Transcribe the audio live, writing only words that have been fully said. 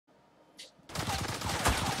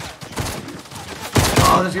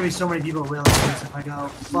Oh, there's gonna be so many people wailing if I go.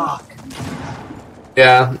 Fuck.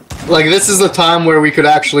 Yeah, like this is the time where we could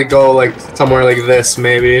actually go like somewhere like this,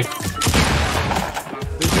 maybe. There's gonna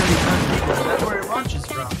be tons of people. That's where it launches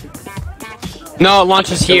from. No, it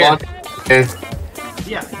launches here.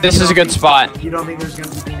 Yeah. This is a good spot. You don't think there's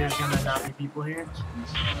gonna not be people here?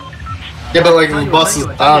 Yeah, but like the buses,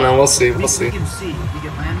 I don't know. We'll see. We'll see. We can see. We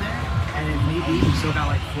can land there, and if need be, we still got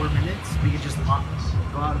like 4 minutes. We can just go out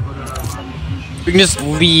and go to the lobby. We can just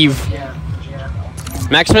leave. Yeah.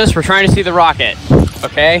 Maximus, we're trying to see the rocket.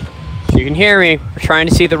 Okay? You can hear me. We're trying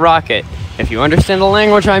to see the rocket. If you understand the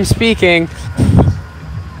language I'm speaking.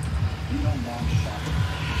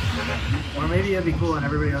 Or maybe it'd be cool and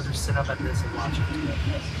everybody else just sit up at this and watch it.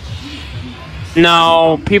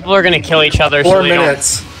 No, people are gonna kill each other. 4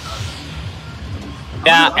 minutes.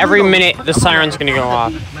 Yeah, every minute the siren's gonna go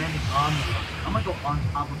off. I'm gonna go on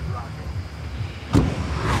top of the rocket.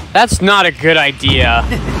 That's not a good idea.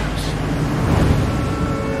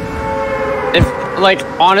 If, like,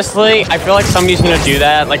 honestly, I feel like somebody's gonna do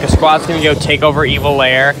that. Like, a squad's gonna go take over Evil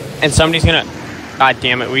Lair, and somebody's gonna... God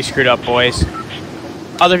damn it, we screwed up, boys.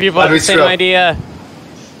 Other people have the same idea.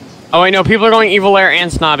 Oh, wait, no, people are going Evil Lair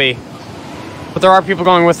and Snobby. But there are people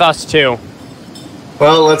going with us, too.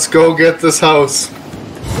 Well, let's go get this house.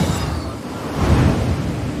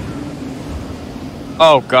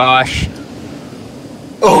 Oh, gosh.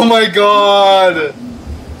 Oh my god!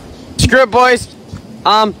 Screw it, boys.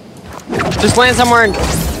 Just land somewhere and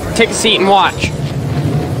take a seat and watch.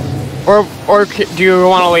 Or do you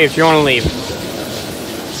want to leave? Do you want to leave?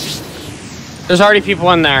 There's already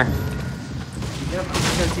people in there.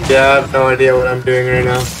 Yeah, I have no idea what I'm doing right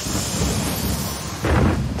now.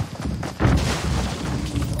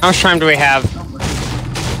 How much time do we have?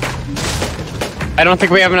 I don't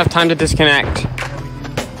think we have enough time to disconnect.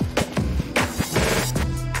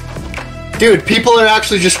 Dude, people are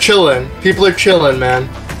actually just chilling. People are chilling, man.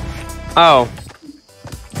 Oh.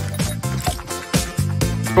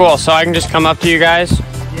 Cool, so I can just come up to you guys?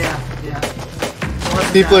 Yeah.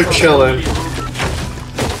 People are chilling.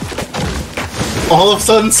 All of a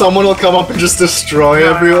sudden, someone will come up and just destroy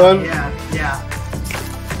everyone. Yeah.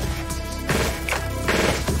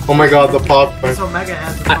 Oh my god, the popcorn. So Mega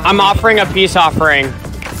has I'm offering a peace offering.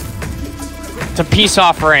 It's a peace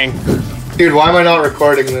offering. Dude, why am I not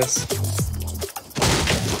recording this?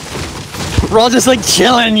 We're all just like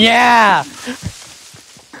chilling, yeah!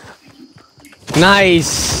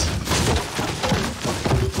 Nice.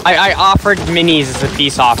 I offered minis as a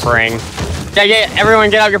peace offering. Yeah, everyone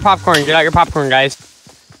get out your popcorn. Get out your popcorn, guys.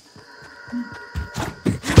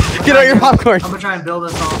 Get out your popcorn. I'm gonna try and build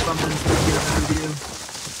us all something so we can get a better view.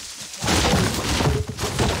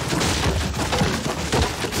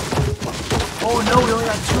 Oh no, we only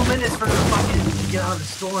got 2 minutes for the fucking get out of the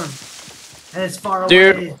storm. And it's far away.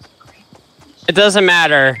 Dude, it doesn't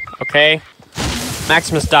matter, okay?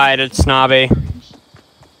 Maximus died at Snobby.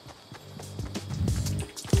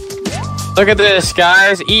 Look at this,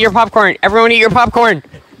 guys. Eat your popcorn. Everyone eat your popcorn.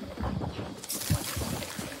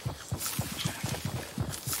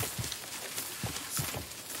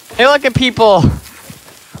 Hey, look at people.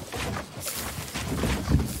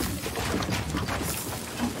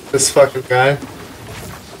 This fucking guy.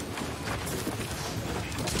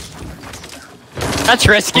 That's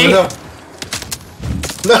risky. Oh, no.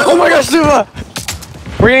 Oh my gosh, Suva!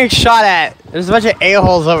 We're getting shot at. There's a bunch of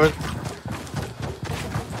a-holes over.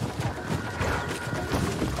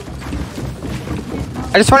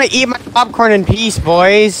 I just want to eat my popcorn in peace,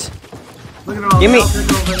 boys. Look at all Give me. over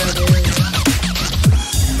there.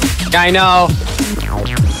 Yeah, I know.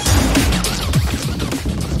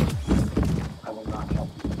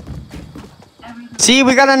 See,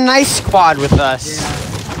 we got a nice squad with us. Yeah.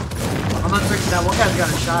 I'm not certain that one guy's got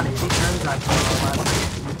a shot at. He turns that last.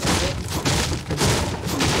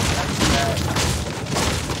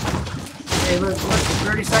 Hey, look,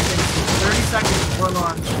 30 seconds. 30 seconds before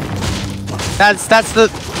launch. That's the.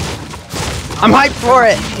 I'm hyped for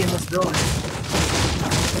it. In this building.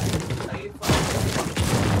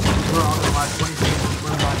 We're all gonna watch 20 seconds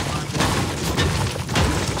before launch.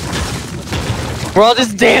 We're all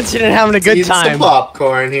just dancing and having a good Eat some time.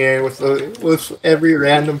 popcorn here with every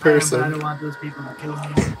random I person. don't want those people to kill me.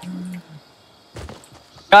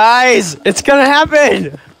 Guys, it's gonna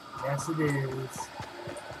happen. Yes, it is.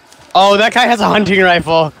 Oh, that guy has a hunting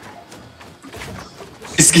rifle.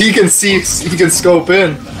 He can see, he can scope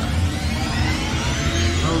in.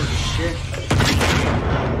 Oh shit.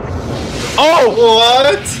 Oh!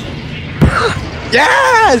 What?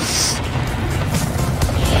 Yes!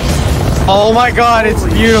 Oh my god, it's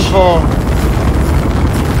beautiful.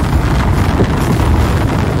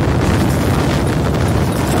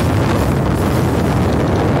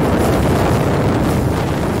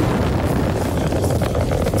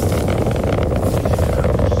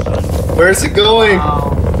 Where's it going?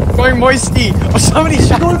 Going moisty. Oh, somebody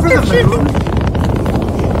shot. Going for the moon.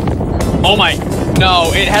 Oh my.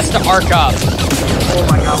 No, it has to arc up. Oh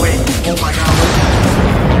my god, wait. Oh my god,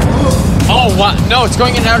 wait. Oh, what? No, it's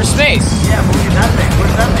going into outer space. Yeah, but look at that thing.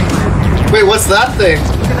 Where's that thing, man? Wait, what's that thing?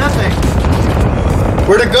 Look at that thing.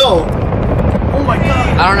 Where'd it go? Oh my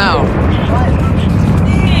god. I don't know. What?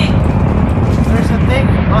 There's a thing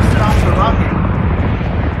busted off the rocket.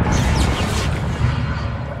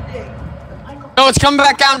 No, it's coming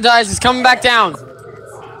back down, guys. It's coming back down.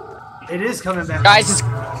 It is coming back. Guys, it's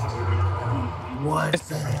What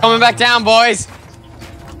the hell? coming back down, boys.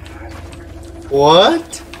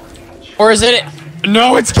 What? Or is it?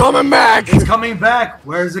 No, it's coming back. It's coming back.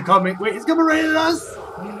 Where is it coming? Wait, it's coming right at us.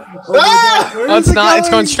 Oh Ah! Where No, is it's it not. It's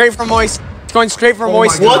going going? straight for moist. It's going straight for Oh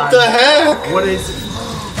moist. my God. What the heck? What is it?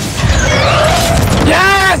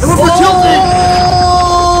 Yes! We're tilted.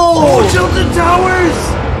 Oh! Oh, tilted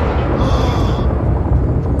towers.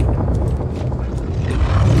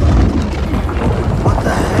 What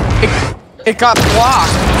the heck? It got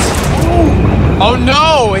blocked. Oh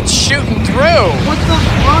no! It's shooting through. What the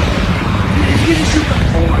fuck? It's getting super.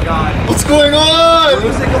 Oh my god. What's going Where on?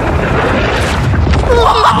 was it going?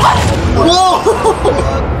 Whoa!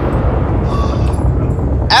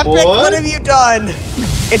 Epic, What? what have you done?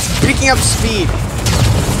 It's picking up speed.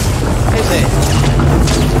 What is it?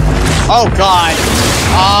 Oh god.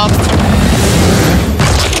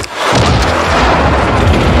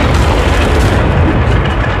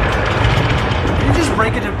 Did you just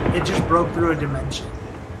break it? It just broke through a dimension.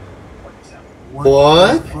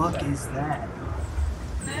 What? the fuck is that?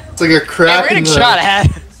 It's like a crack Hey, in Riddick the... shot ahead.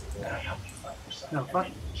 No, fuck.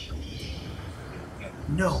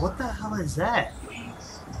 No, what the hell is that?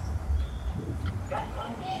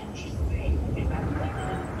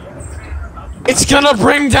 It's gonna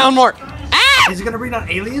bring down more. Ah! Is it gonna bring down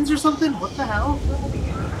aliens or something? What the hell?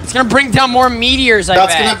 It's gonna bring down more meteors. I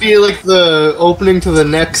That's bet. gonna be like the opening to the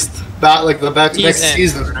next next Season.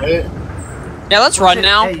 season, right? Yeah, let's run Shit.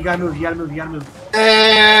 now. Hey, you gotta move, you gotta move, you gotta move.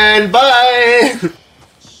 And bye!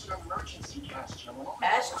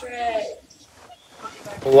 Ashtray.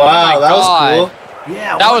 Wow, Oh my that was God. cool.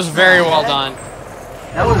 Yeah, That what was the very well heck? done.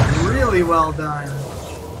 That was really well done.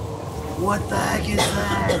 What the heck is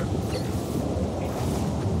that?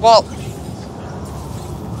 Well,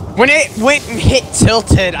 when it went and hit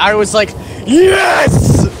tilted, I was like,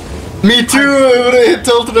 yes! Me too! When I hit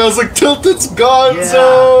Tilted, I was like, Tilted's gone, Yeah.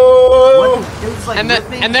 so... What? It was like And then-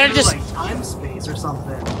 ripping and then it through, just- like time space or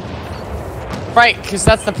something. Right, because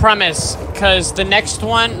that's the premise. Because the next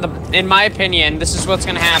one, in my opinion, this is what's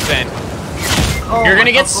gonna happen. Oh, You're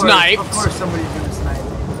gonna get of course, sniped. Of course, somebody's gonna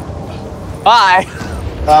snipe. Bye.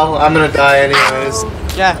 Well, I'm gonna die anyways.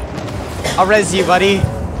 Yeah. I'll res you, buddy.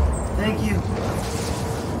 Thank you.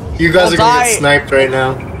 You guys I'll are gonna die. get sniped right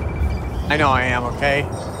now. I know I am, okay?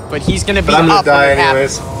 But he's gonna be But I'm gonna up when die it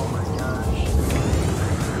happens. anyways. Oh my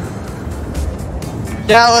gosh.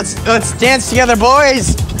 Yeah, let's dance together,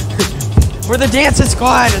 boys. We're the dancing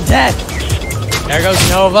squad of death. There goes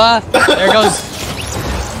Nova. There goes.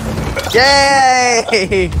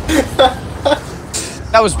 Yay!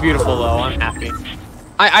 That was beautiful, though. I'm happy.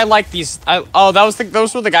 I like these. Oh, those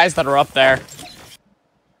were the guys that are up there.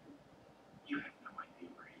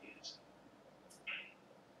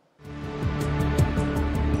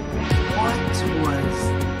 What was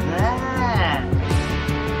that?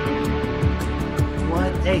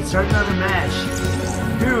 What? Hey, start another match.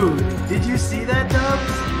 Dude, did you see that,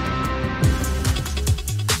 Dubs?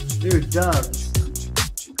 Dude, Dubs.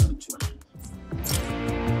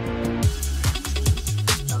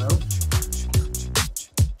 Hello?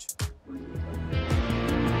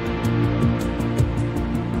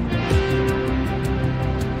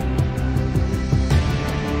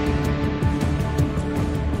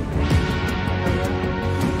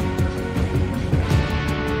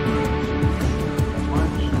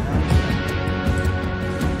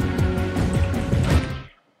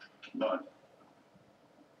 But,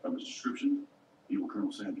 from his description, you were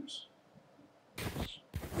Colonel Sanders.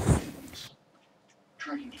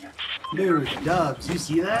 Dude, Dubs, you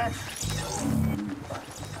see that?